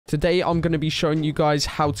Today I'm going to be showing you guys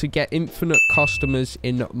how to get infinite customers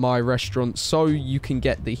in my restaurant so you can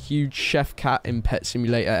get the huge chef cat in Pet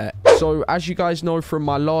Simulator X. So as you guys know from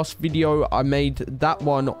my last video, I made that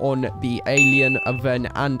one on the alien event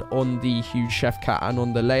and on the huge chef cat and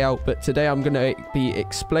on the layout, but today I'm going to be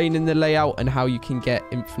explaining the layout and how you can get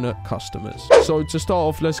infinite customers. So to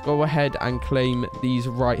start off, let's go ahead and claim these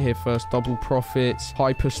right here first. Double profits,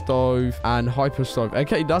 hyper stove, and hyper stove.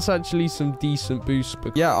 Okay, that's actually some decent boosts,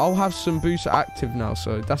 but yeah, I'll have some boosts active now,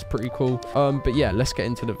 so that's pretty cool. But yeah, let's get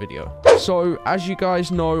into the video. So as you guys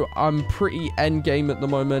know, I'm pretty end game at the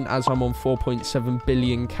moment as I'm on 4.7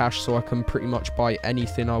 billion cash, so I can pretty much buy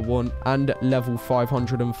anything I want, and level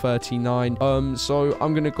 539. So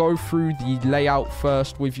I'm gonna go through the layout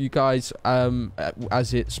first with you guys,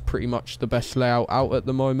 as it's pretty much the best layout out at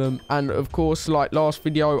the moment. And of course, like last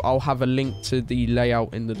video, I'll have a link to the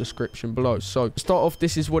layout in the description below. So to start off,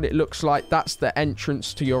 this is what it looks like. That's the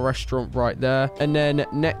entrance to your restaurant right there, and then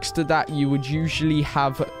next to that you would usually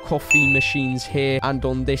have coffee machines here and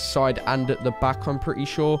on this side and at the back, I'm pretty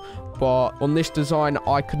sure. But on this design,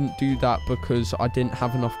 I couldn't do that because I didn't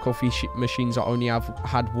have enough coffee machines. I only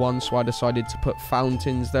had one, so I decided to put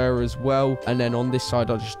fountains there as well. And then on this side,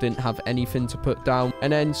 I just didn't have anything to put down.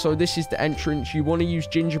 And then, so this is the entrance. You want to use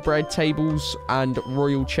gingerbread tables and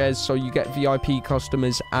royal chairs, so you get VIP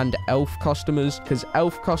customers and elf customers. Because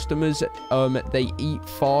elf customers, they eat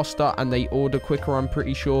faster and they order quicker, I'm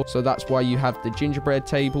pretty sure. So that's why you have the gingerbread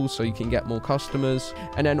tables, so you can get more customers.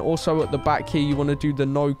 And then also at the back here, you want to do the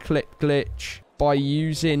no clip glitch by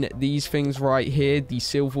using these things right here, the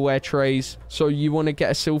silverware trays. So you want to get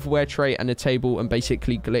a silverware tray and a table and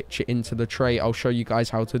basically glitch it into the tray. I'll show you guys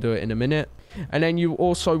how to do it in a minute. And then you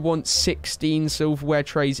also want 16 silverware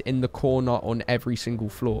trays in the corner on every single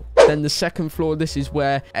floor. Then the second floor, this is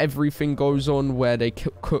where everything goes on, where they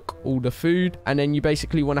cook all the food. And then you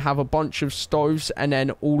basically want to have a bunch of stoves, and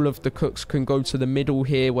then all of the cooks can go to the middle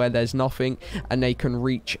here where there's nothing, and they can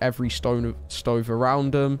reach every stove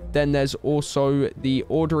around them. Then there's also the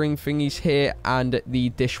ordering thingies here and the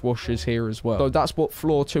dishwashers here as well. So that's what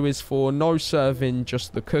floor 2 is for. No serving,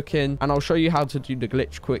 just the cooking. And I'll show you how to do the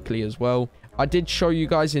glitch quickly as well. I did show you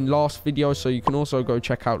guys in last video, so you can also go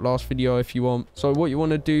check out last video if you want. So what you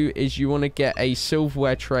want to do is you want to get a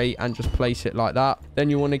silverware tray and just place it like that. Then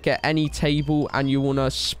you want to get any table and you want to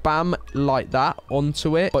spam like that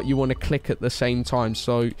onto it, but you want to click at the same time.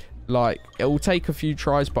 So like, it will take a few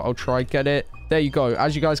tries, but I'll try get it. There you go.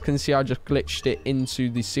 As you guys can see, I just glitched it into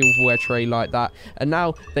the silverware tray like that. And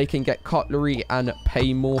now they can get cutlery and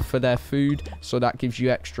pay more for their food. So that gives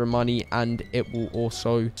you extra money, and it will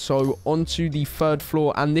also... So onto the third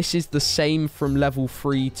floor, and this is the same from level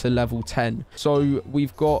 3 to level 10. So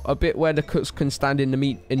we've got a bit where the cooks can stand in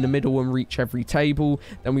the middle and reach every table.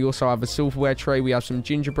 Then we also have a silverware tray. We have some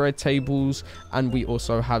gingerbread tables, and we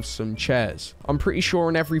also have some chairs. I'm pretty sure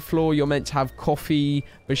on every floor you're meant to have coffee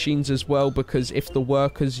machines as well, because if the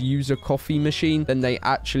workers use a coffee machine, then they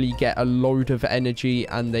actually get a load of energy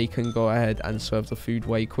and they can go ahead and serve the food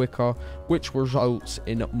way quicker, which results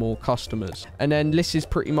in more customers. And then this is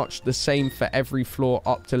pretty much the same for every floor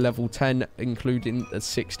up to level 10, including the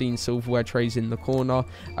 16 silverware trays in the corner.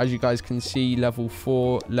 As you guys can see, level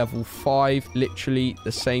 4, level 5, literally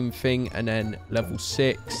the same thing, and then level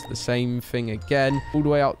 6, the same thing again, all the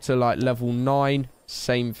way up to like level 9.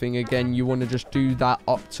 Same thing again. You want to just do that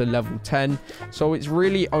up to level 10. So it's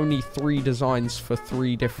really only 3 designs for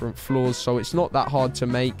 3 different floors, so it's not that hard to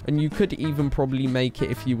make. And you could even probably make it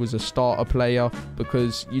if you was a starter player,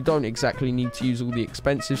 because you don't exactly need to use all the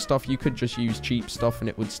expensive stuff. You could just use cheap stuff and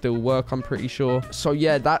it would still work, I'm pretty sure. So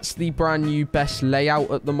yeah, that's the brand new best layout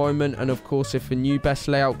at the moment. And of course, if a new best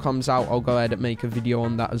layout comes out, I'll go ahead and make a video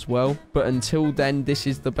on that as well. But until then, this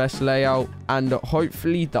is the best layout, and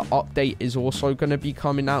hopefully the update is also going to be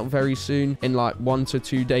coming out very soon. In like 1 to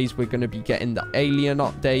 2 days, we're going to be getting the alien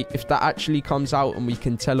update. If that actually comes out and we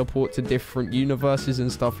can teleport to different universes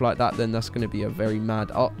and stuff like that, then that's going to be a very mad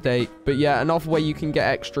update. But yeah, another way you can get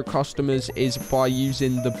extra customers is by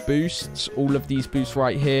using the boosts. All of these boosts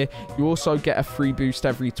right here. You also get a free boost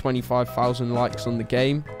every 25,000 likes on the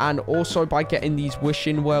game, and also by getting these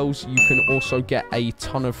wishing wells, you can also get a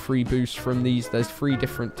ton of free boosts from these. There's 3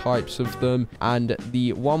 different types of them, and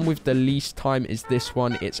the one with the least time is this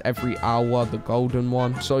one. It's every hour, the golden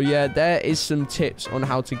one. So yeah, there is some tips on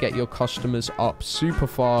how to get your customers up super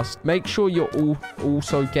fast. Make sure you're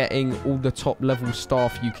also getting all the top level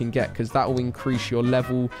staff you can get, because that will increase your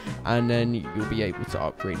level and then you'll be able to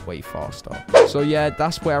upgrade way faster. So yeah,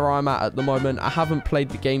 that's where I'm at the moment. I haven't played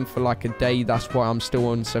the game for like a day. That's why I'm still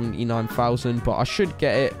on 79,000, but I should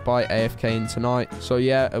get it by AFKing tonight. So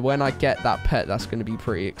yeah, when I get that pet, that's going to be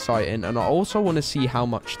pretty exciting. And I also want to see how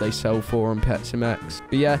much they sell for on PetSimX.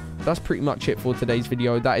 But yeah, that's pretty much it for today's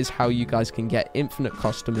video. That is how you guys can get infinite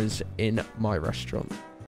customers in my restaurant.